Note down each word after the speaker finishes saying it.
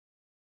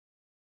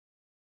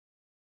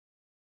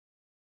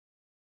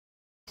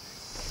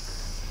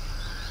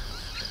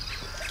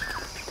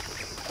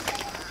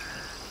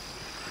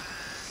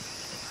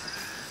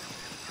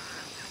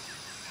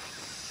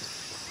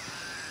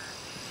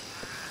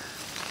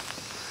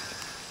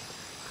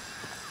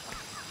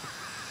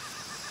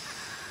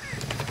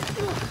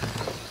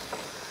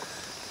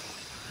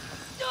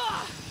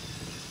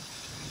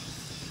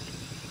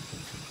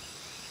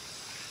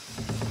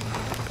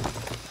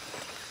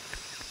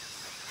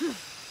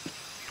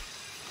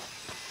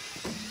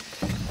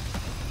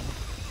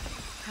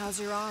How's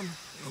your arm?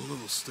 A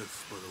little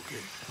stiff, but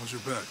okay. How's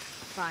your back?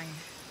 Fine.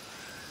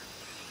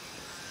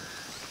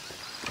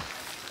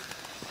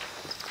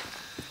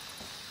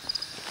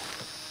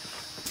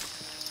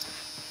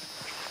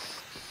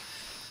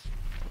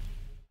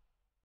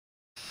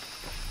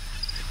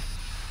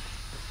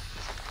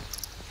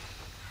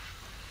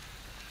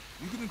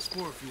 You can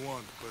explore if you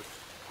want, but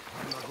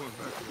I'm not going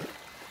back there.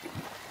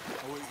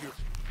 I'll wait here.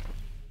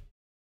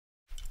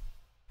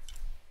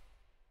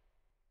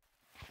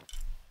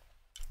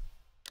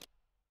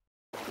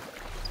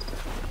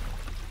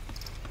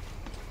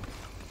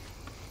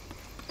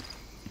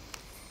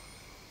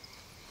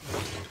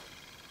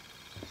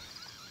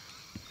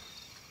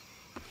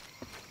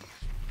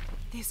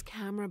 This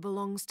camera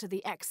belongs to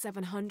the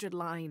X700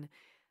 line.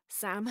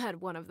 Sam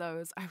had one of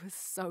those. I was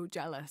so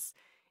jealous.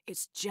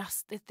 It's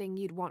just the thing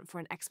you'd want for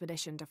an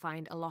expedition to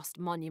find a lost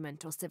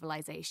monument or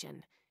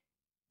civilization.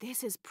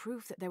 This is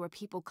proof that there were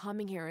people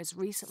coming here as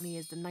recently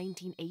as the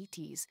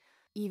 1980s.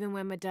 Even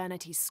when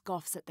modernity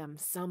scoffs at them,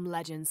 some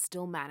legends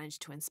still manage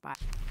to inspire.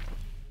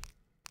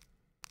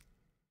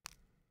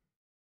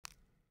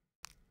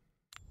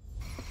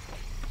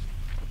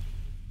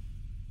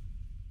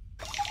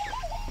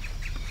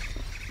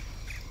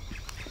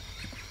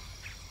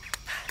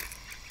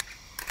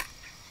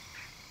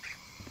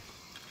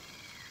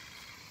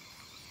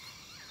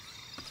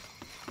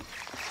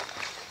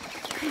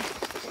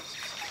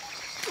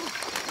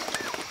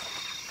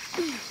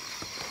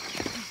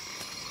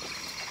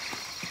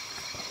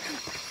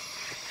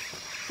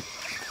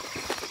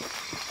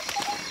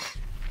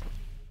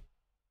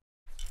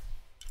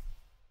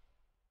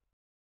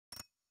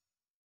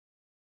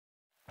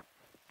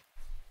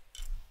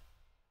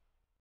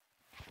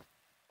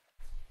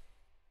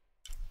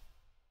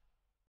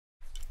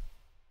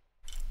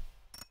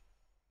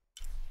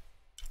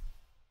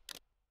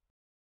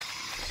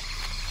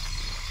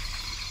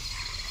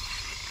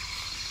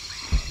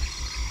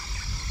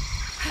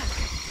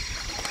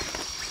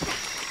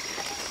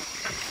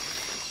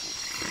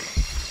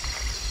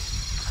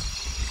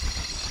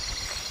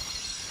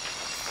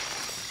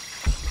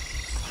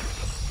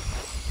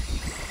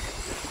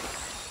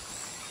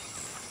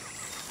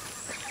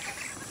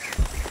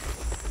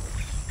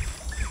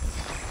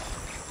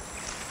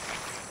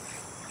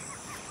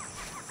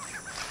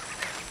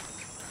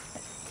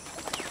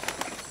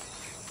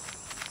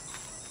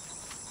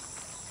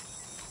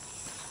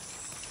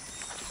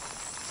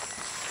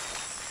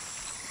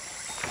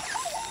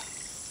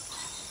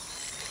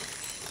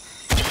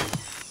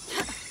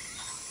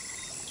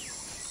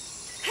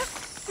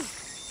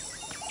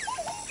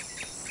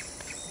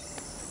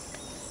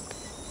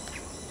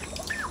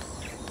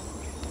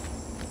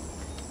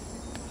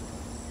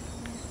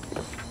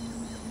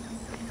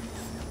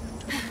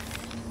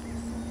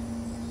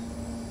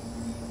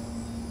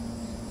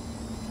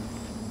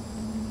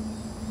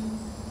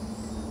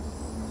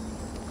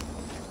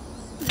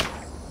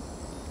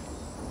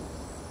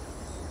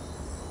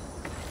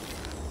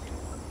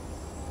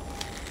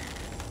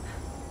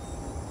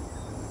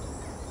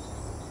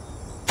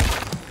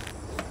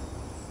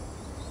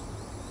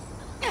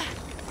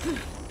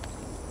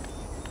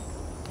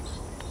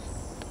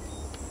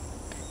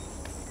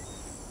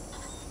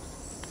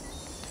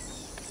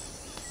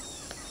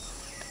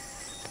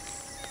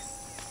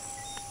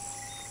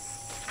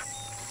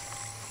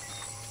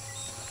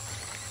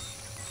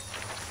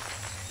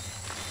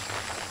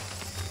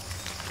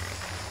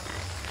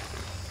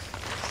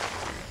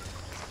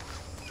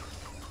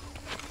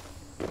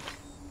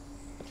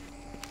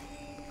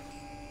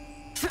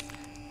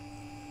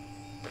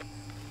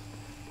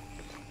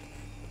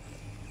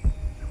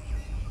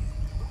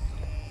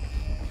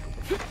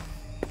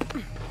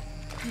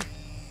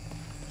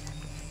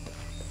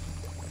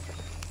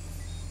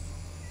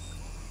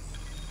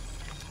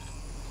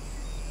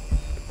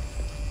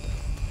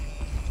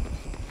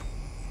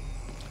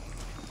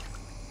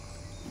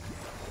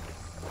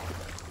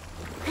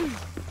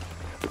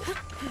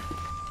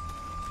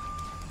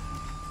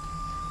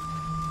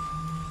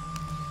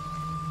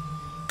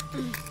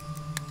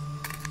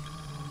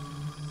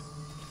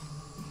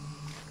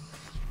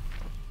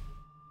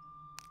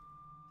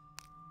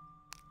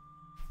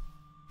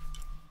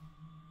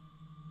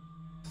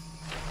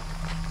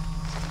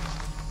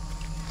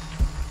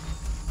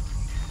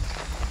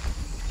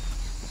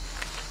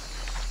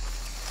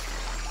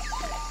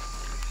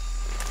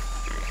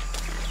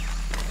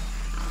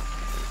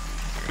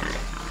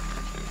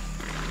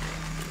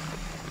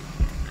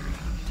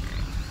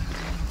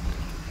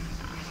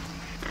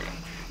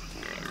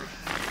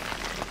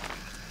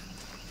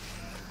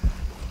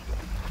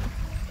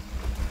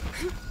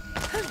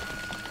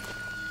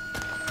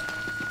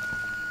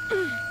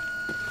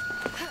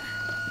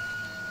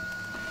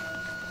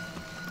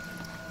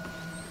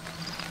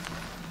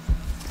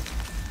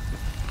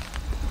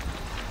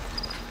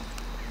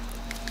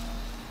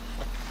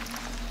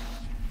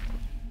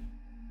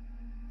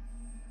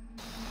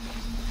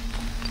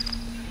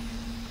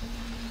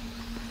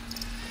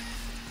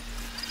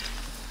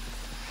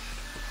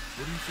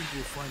 What do you think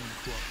we'll find in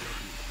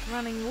Kuwait?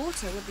 Running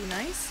water would be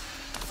nice.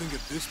 I think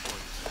at this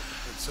point,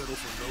 and settle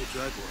for no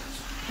jaguars.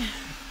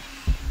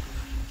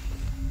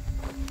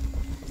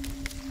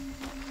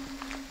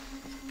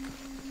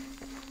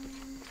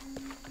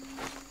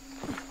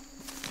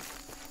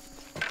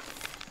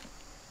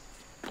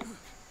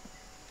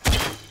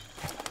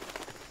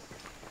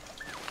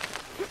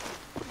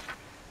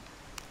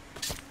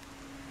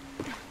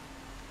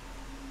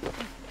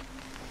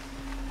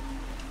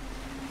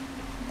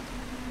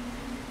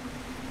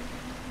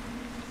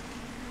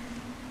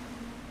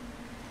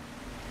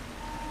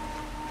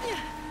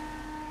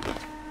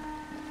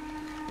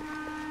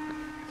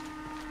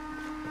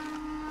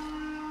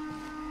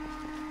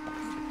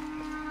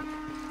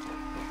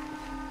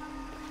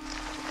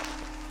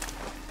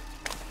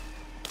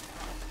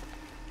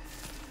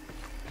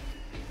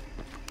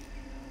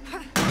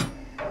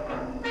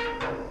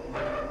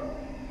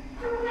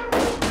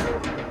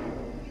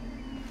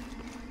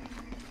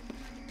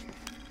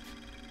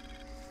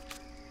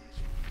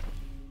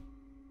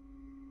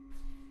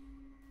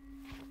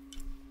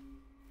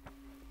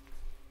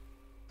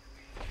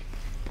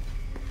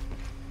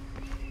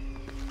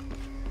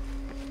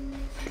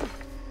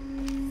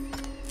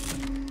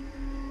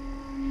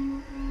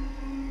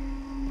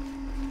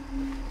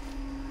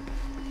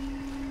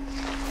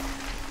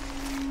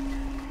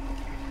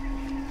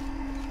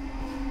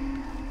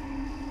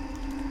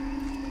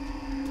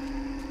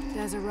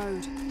 There's a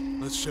road.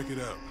 Let's check it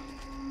out.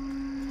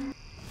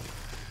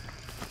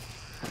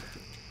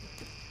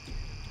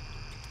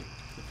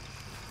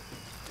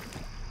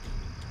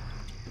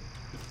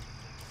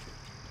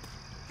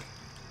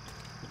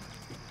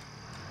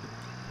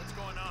 What's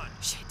going on?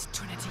 Shit,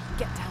 Trinity,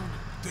 get down.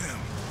 Damn.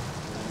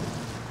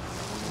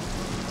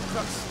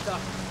 Truck's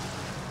stuck. I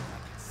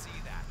can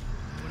see that.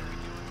 What are we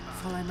doing about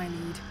it? Follow my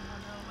lead.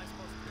 How the hell am I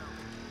supposed to go?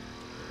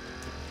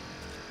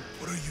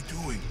 What are you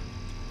doing?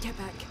 Get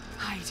back.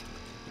 Hide.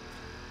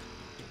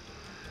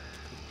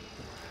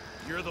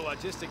 You're the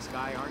logistics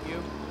guy, aren't you?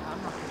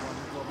 I'm not the one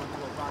who drove onto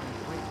a rotten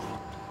bridge.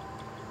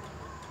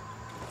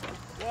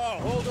 Whoa,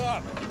 hold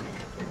up!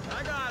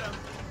 I got him.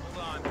 Hold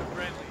on, the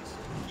friendlies.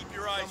 Keep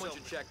your eyes open. Someone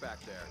should check back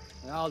there.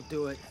 I'll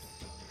do it.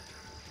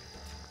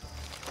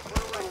 Put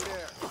it right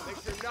there. Make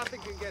sure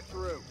nothing can get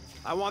through.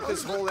 I want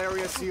this whole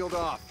area sealed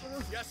off.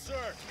 Yes,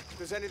 sir. If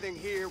there's anything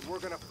here, we're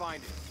gonna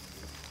find it.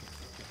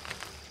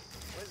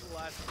 When's the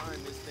last time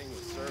this thing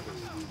was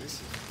serviced?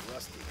 This is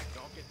rusty.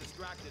 Don't get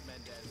distracted,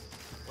 Mendez.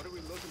 What are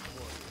we looking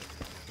for?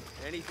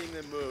 Anything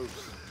that moves.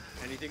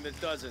 Anything that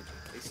doesn't.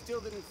 They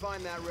still didn't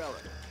find that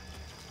relic.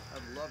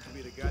 I'd love to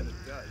be the guy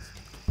that does.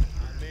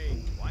 Not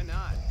me. Why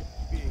not?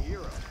 Be a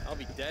hero. I'll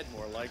be dead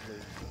more likely.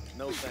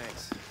 No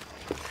thanks.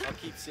 I'll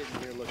keep sitting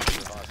here looking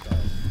for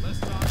hostiles. Less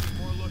talking,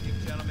 more looking,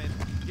 gentlemen.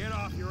 Get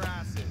off your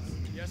asses.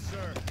 Yes,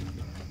 sir.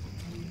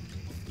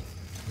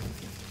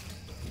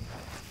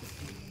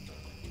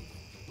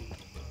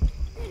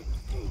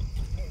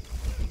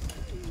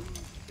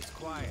 It's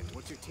quiet.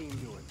 What's your team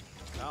doing?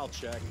 I'll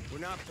check. We're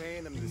not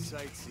paying them to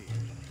sightsee.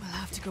 We'll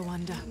have to go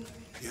under.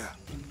 Yeah.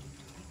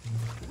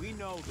 We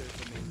know there's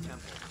a main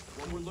temple.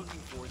 What we're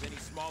looking for is any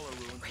smaller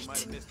ruins we might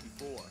have missed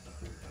before.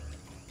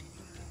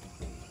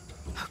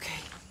 Okay.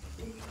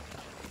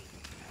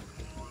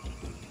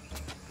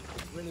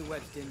 It's really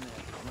wedged in there.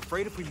 I'm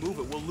afraid if we move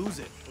it, we'll lose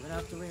it. We're gonna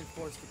have to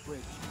reinforce the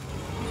bridge.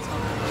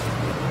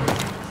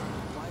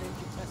 Why didn't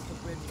you test the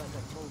bridge like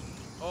I told you?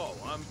 Oh,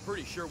 I'm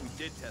pretty sure we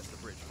did test the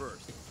bridge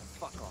first.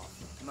 Fuck off.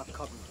 I'm not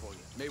covering for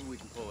you. Maybe we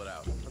can pull it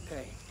out.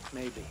 Okay,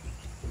 maybe.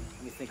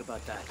 Let me think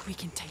about that. We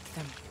can take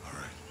them. All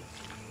right.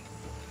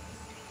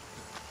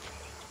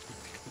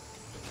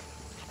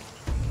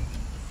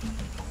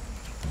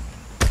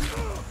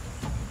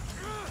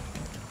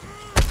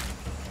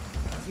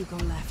 You go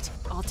left.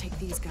 I'll take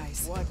these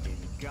guys. What in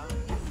God?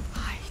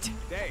 Hide.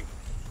 Dave,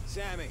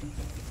 Sammy.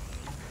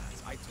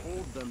 I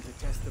told them to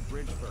test the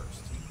bridge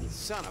first.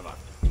 Son of a...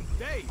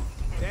 Dave,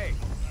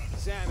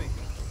 Sammy.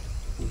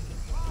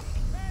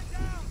 Man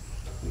down!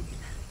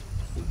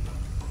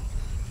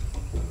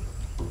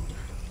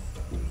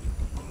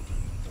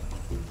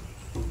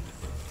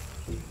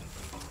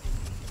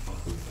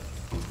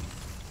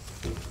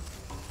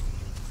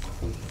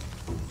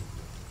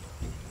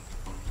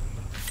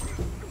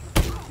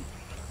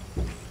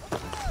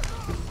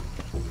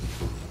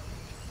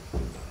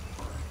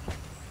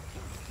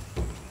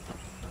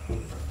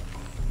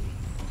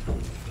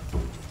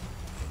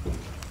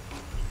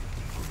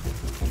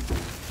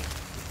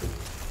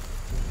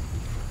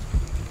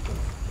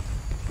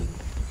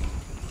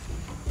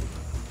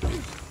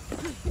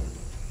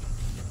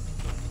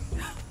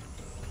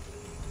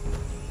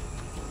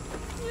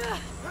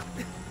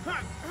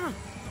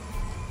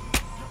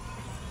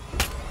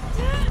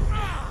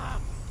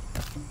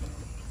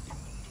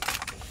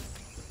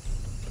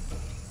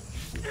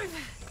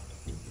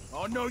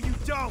 Oh, no, you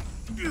don't!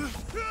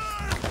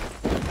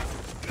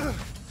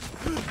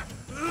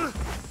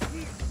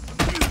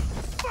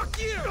 Fuck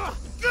you!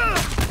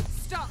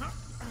 Stop!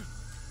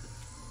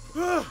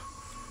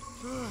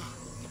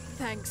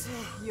 Thanks.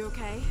 You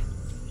okay?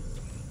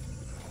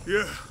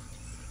 Yeah.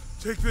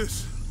 Take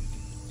this.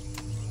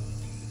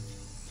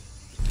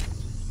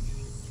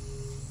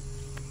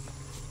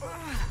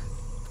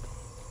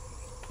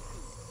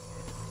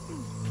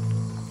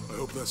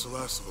 hope that's the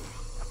last of them.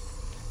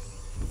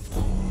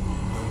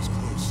 That was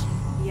close.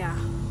 Yeah,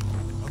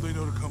 How'd they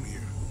know to come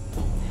here?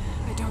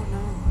 I don't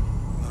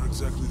know. Not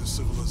exactly the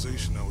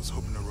civilization I was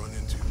hoping to run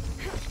into.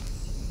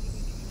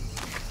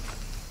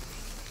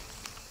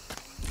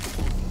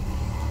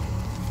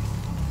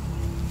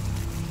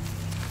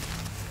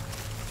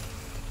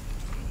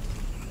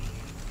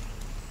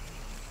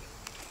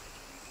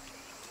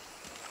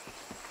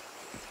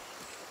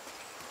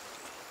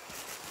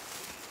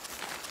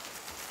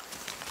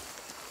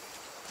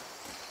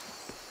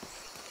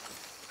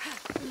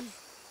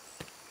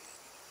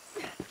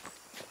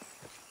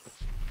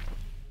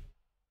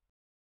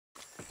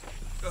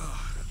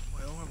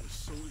 My arm is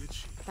so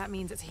itchy. That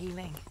means it's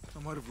healing. I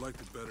might have liked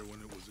it better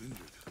when it was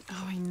injured.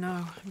 Oh, I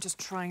know. I'm just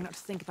trying not to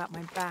think about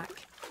my back.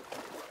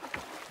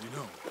 You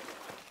know,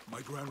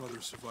 my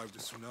grandmother survived a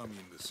tsunami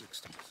in the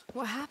 60s.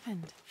 What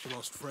happened? She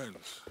lost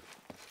friends.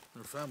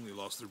 Her family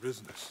lost their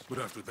business. But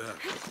after that,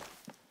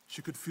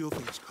 she could feel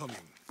things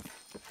coming.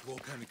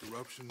 Volcanic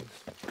eruptions,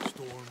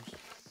 storms,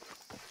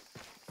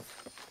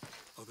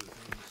 other things.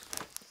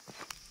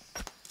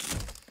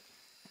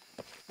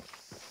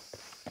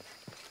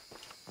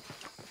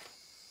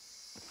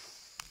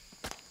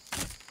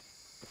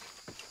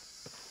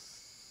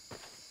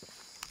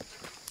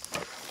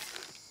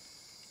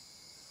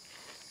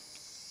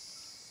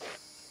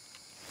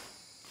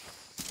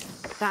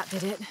 That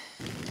did it.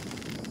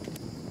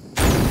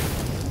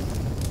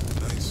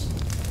 Nice.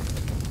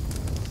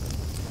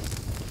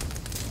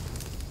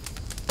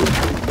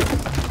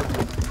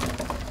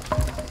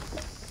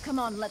 Come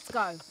on, let's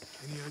go.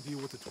 Any idea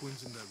what the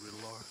twins in that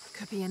riddle are?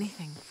 Could be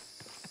anything.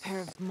 A pair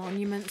of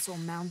monuments or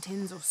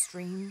mountains or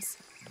streams.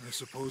 I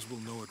suppose we'll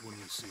know it when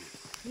we see it.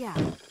 Yeah.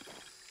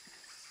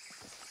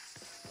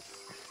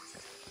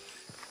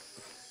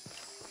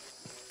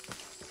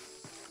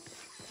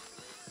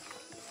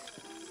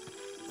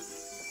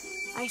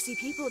 I see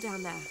people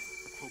down there.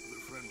 Hope they're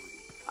friendly.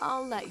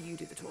 I'll let you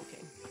do the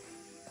talking.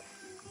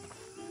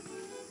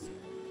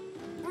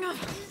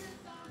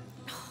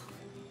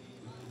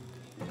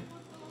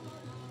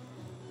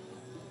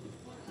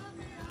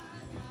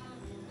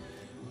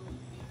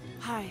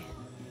 Hi.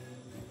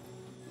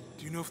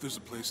 Do you know if there's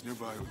a place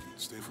nearby we can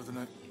stay for the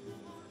night?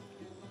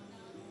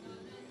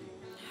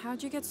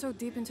 How'd you get so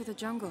deep into the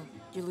jungle?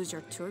 You lose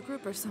your tour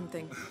group or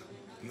something?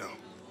 No.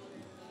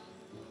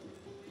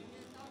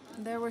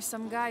 There were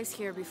some guys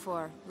here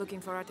before,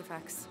 looking for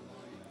artifacts.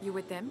 You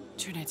with them?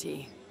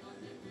 Trinity.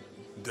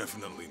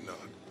 Definitely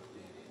not.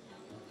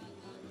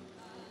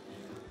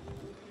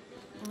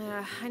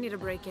 I need a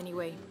break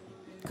anyway.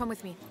 Come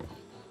with me.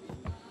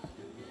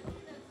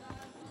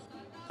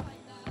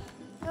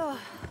 Oh,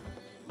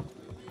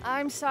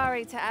 I'm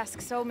sorry to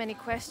ask so many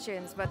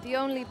questions, but the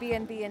only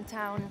B&B in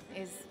town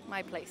is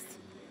my place.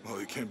 Well,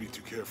 you can't be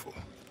too careful.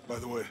 By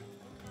the way,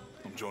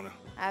 I'm Jonah.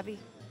 Abby,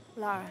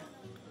 Lara.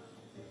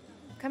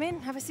 Come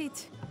in, have a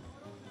seat.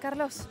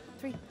 Carlos,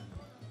 3.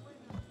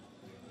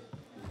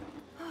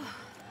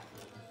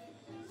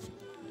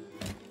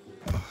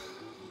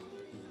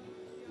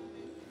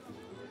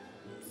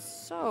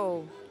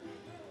 So,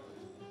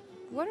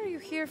 what are you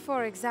here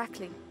for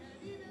exactly?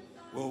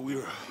 Well, we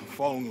were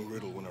following a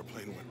riddle when our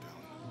plane went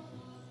down.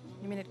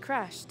 You mean it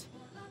crashed?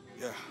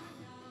 Yeah.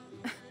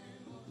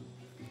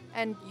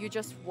 And you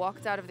just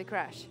walked out of the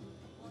crash?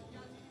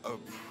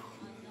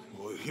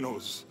 Well, you know, it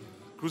was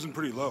cruising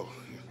pretty low.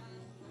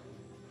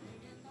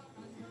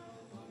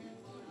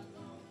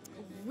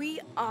 We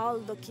are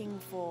looking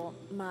for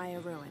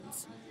Maya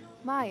ruins.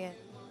 Maya,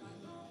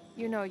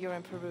 you know you're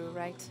in Peru,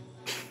 right?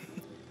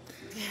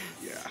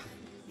 Yeah.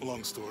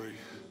 Long story.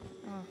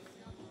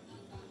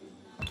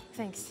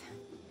 Thanks.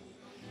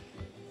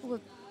 Well,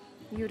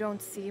 you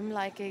don't seem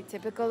like a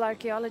typical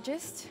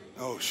archaeologist.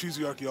 Oh, she's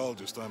the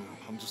archaeologist.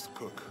 I'm just a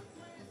cook.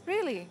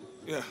 Really?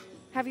 Yeah.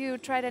 Have you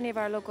tried any of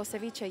our local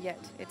ceviche yet?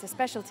 It's a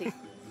specialty.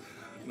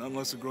 Not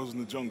unless it grows in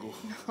the jungle.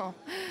 Oh,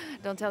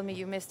 don't tell me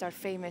you missed our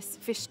famous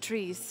fish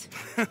trees.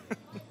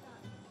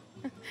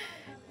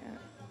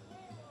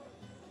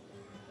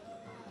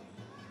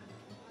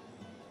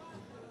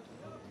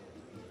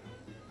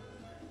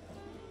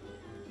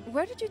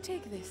 Where did you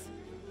take this?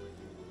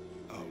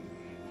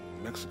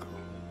 Mexico.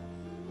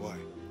 Why?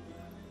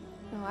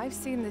 Oh, I've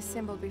seen this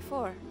symbol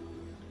before.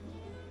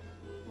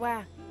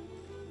 Where?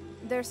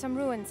 There's some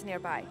ruins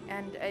nearby,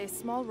 and a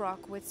small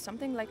rock with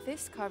something like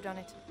this carved on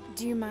it.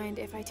 Do you mind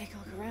if I take a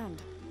look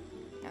around?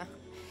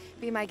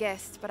 Be my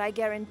guest, but I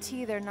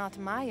guarantee they're not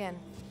Mayan.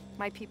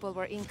 My people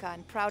were Inca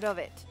and proud of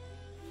it.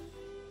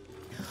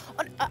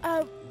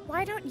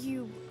 Why don't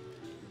you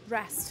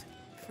rest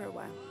for a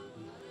while?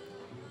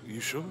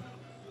 You sure?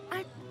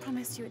 I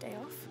promised you a day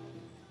off.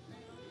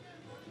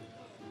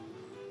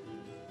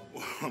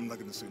 Well, I'm not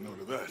gonna say no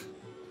to that.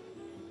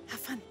 Have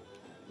fun.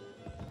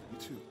 Me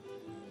too.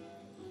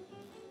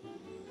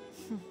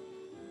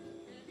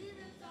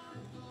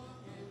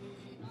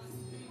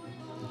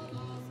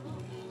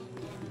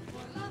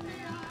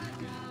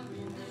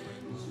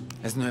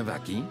 ¿Es nueva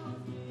aquí?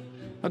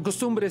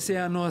 Acostúmbrese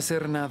a no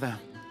hacer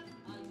nada.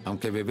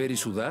 Aunque beber y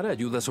sudar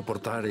ayuda a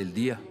soportar el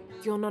día.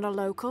 You're not a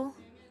local?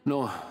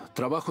 No,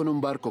 trabajo en un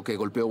barco que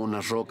golpeó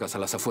unas rocas a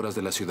las afueras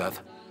de la ciudad.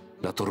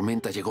 La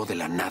tormenta llegó de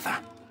la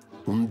nada.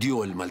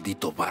 Hundió el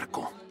maldito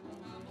barco.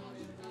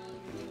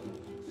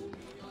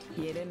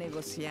 ¿Quiere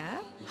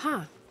negociar?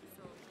 Huh.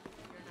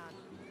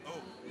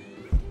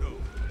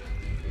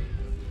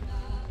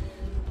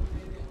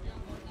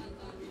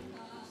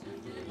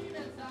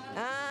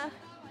 Ah,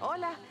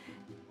 hola.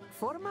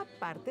 ¿Forma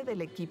parte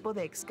del equipo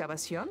de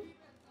excavación?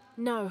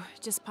 No,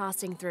 just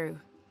passing through.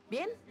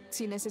 Bien,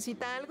 si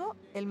necesita algo,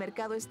 el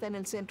mercado está en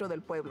el centro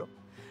del pueblo.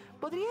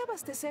 Podría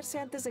abastecerse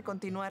antes de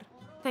continuar.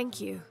 Thank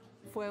you.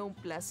 Fue un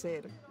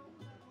placer.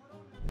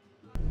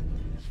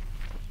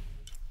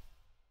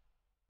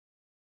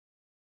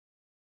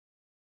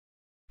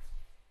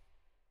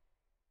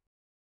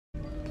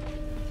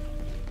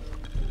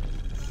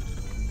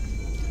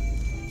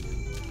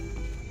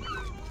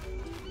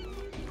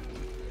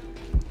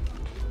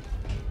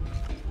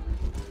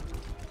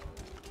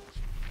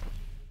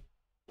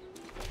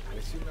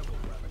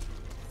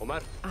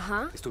 Omar,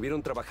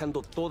 estuvieron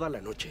trabajando toda la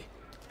noche.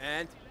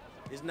 And?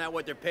 Isn't that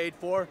what they're paid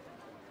for?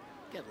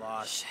 Get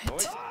lost.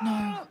 Shit.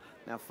 No.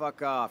 Now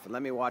fuck off and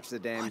let me watch the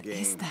damn game.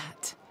 What is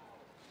that?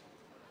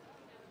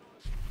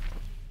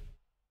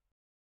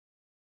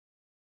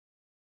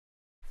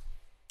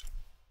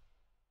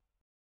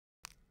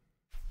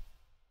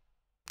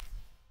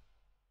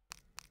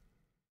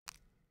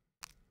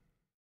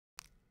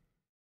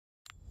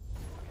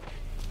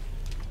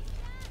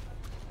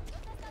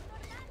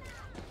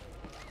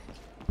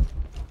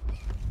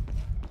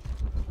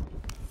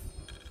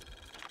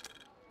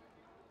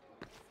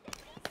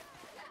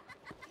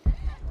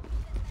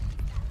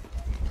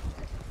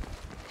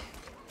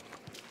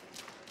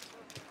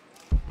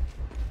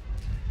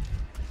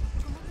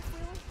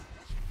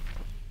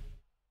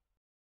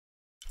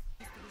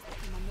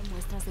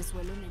 De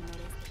suelo en el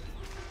noreste.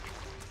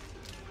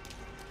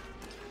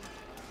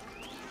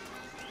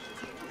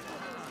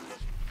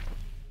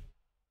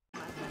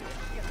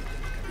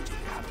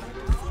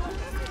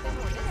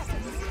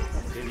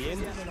 Qué bien.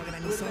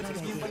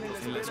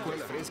 En la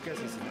escuela frescas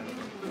y sin...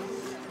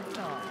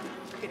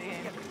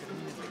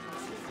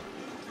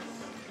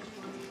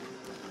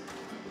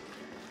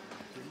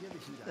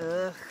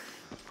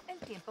 El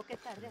tiempo que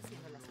tarde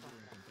haciendo las cosas.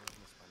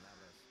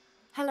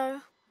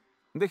 Hello.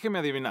 Déjeme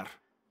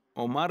adivinar.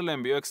 Omar la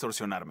envió a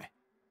extorsionarme.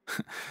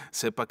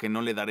 Sepa que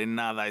no le daré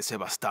nada a ese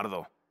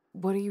bastardo.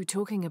 What are you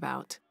talking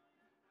about?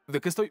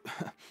 ¿De qué estoy?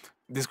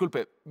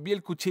 Disculpe, vi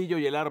el cuchillo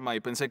y el arma y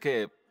pensé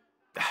que...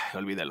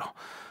 olvídelo.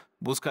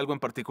 ¿Busca algo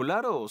en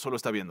particular o solo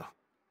está viendo?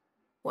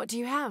 What do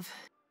you have?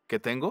 ¿Qué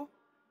tengo?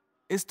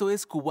 Esto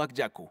es Kuwak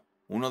Yaku,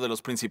 uno de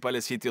los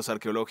principales sitios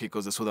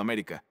arqueológicos de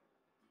Sudamérica.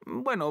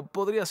 Bueno,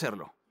 podría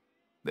serlo.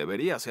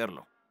 Debería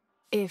serlo.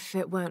 If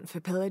it weren't for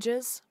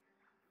pillagers?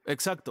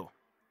 Exacto.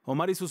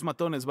 Omar y sus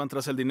matones van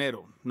tras el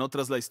dinero, no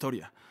tras la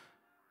historia.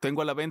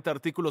 Tengo a la venta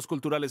artículos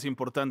culturales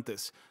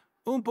importantes.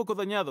 Un poco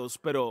dañados,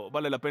 pero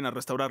vale la pena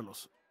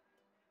restaurarlos.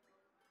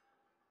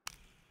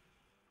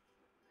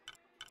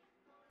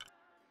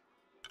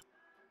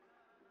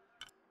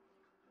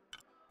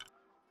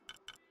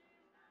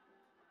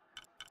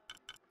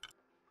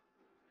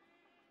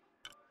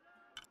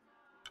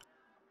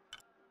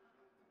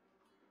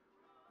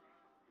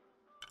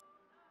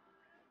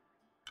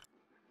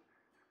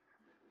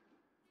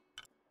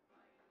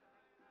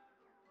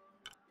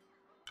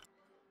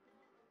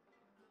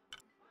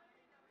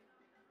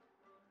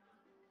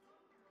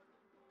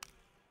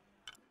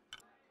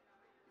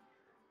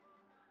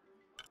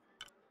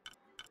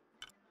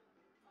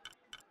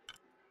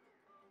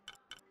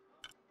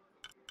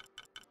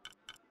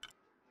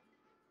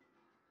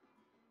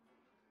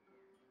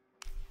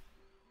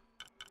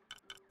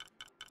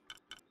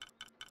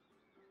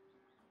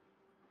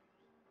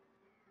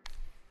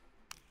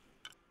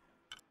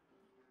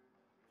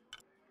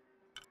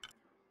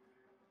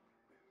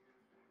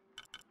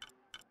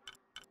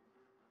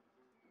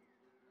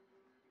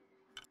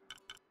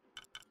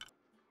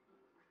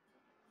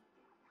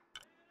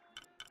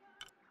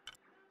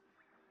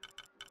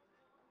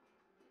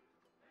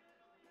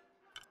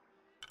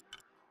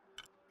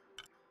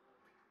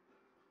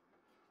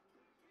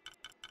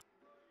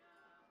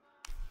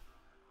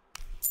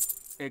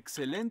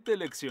 Excelente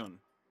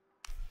elección.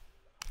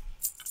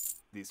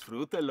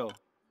 Disfrútelo.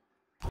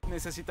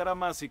 Necesitará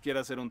más si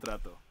quiere hacer un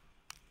trato.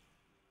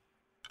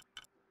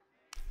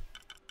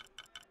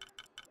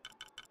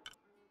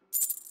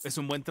 Es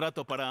un buen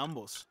trato para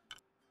ambos.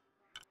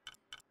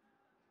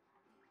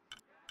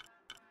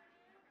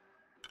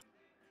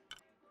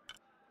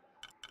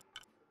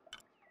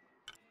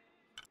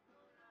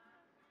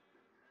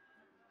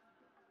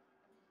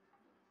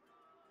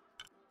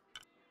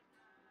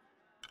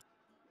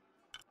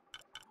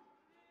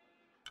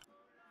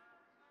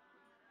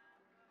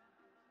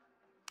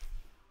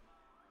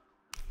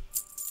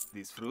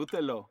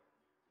 Disfrútelo.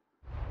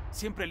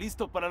 Siempre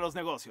listo para los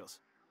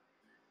negocios.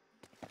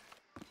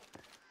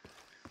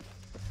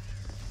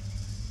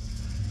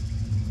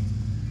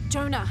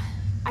 Jonah,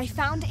 I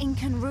found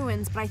Incan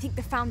ruins, but I think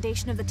the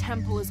foundation of the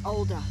temple is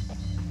older.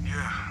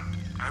 Yeah,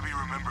 Abby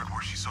remembered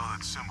where she saw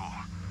that symbol.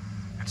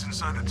 It's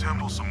inside the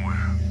temple somewhere.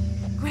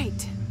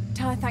 Great.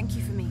 Tell her thank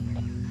you for me.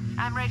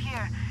 I'm right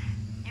here.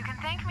 You can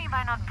thank me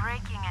by not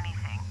breaking anything.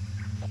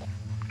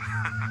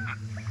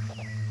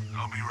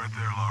 I'll be right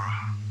there,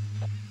 Lara.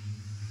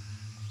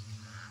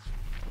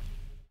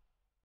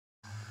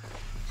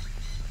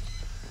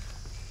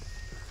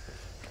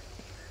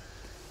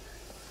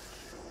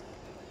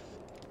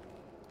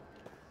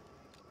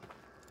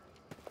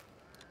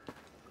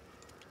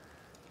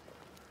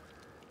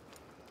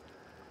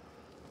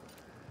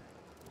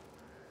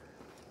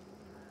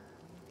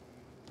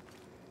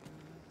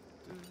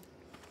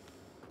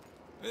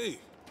 Hey,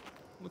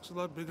 looks a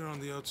lot bigger on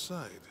the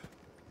outside.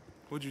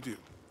 What'd you do?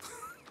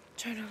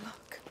 Jonah,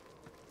 look.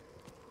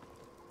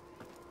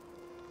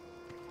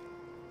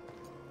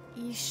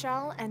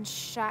 Ishal and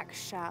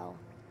Shakshal,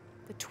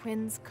 the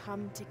twins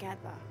come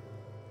together.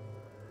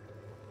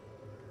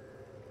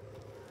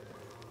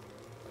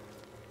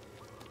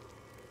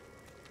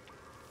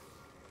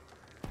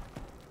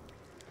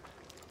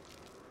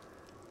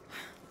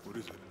 What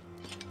is it?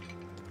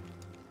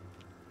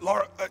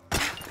 Lara,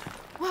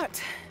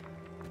 What?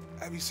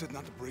 Abby said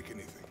not to break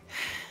anything.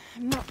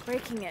 I'm not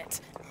breaking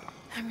it.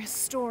 I'm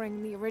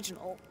restoring the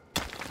original.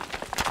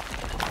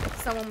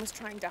 Someone was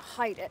trying to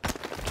hide it.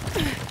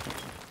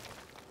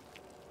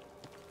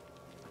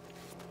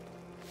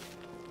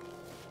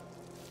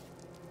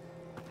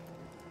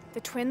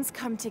 The twins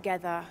come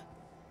together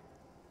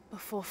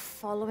before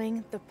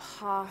following the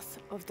path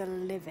of the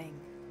living.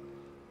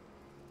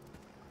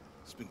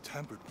 It's been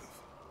tampered with.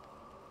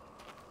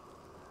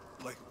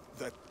 Like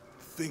that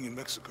thing in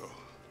Mexico.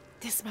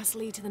 This must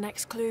lead to the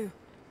next clue.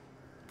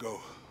 Go.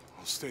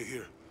 I'll stay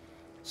here.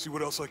 See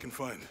what else I can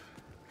find.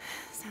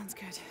 Sounds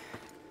good.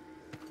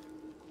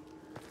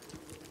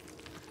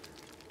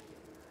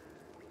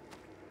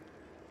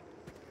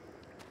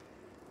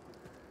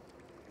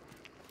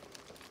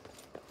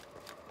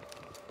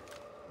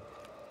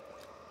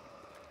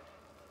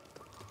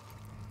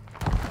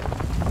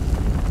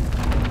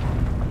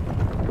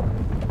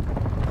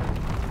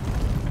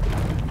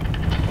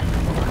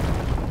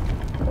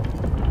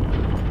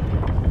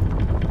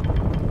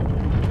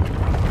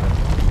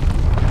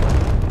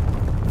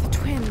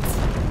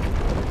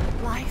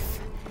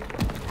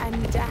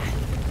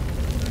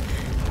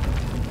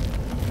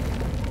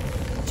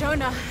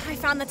 Jonah, I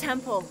found the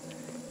temple.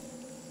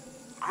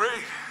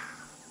 Great.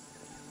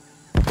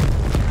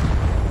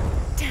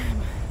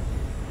 Damn.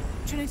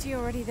 Trinity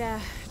already there,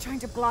 trying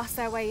to blast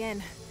their way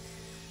in.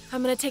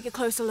 I'm gonna take a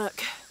closer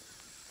look.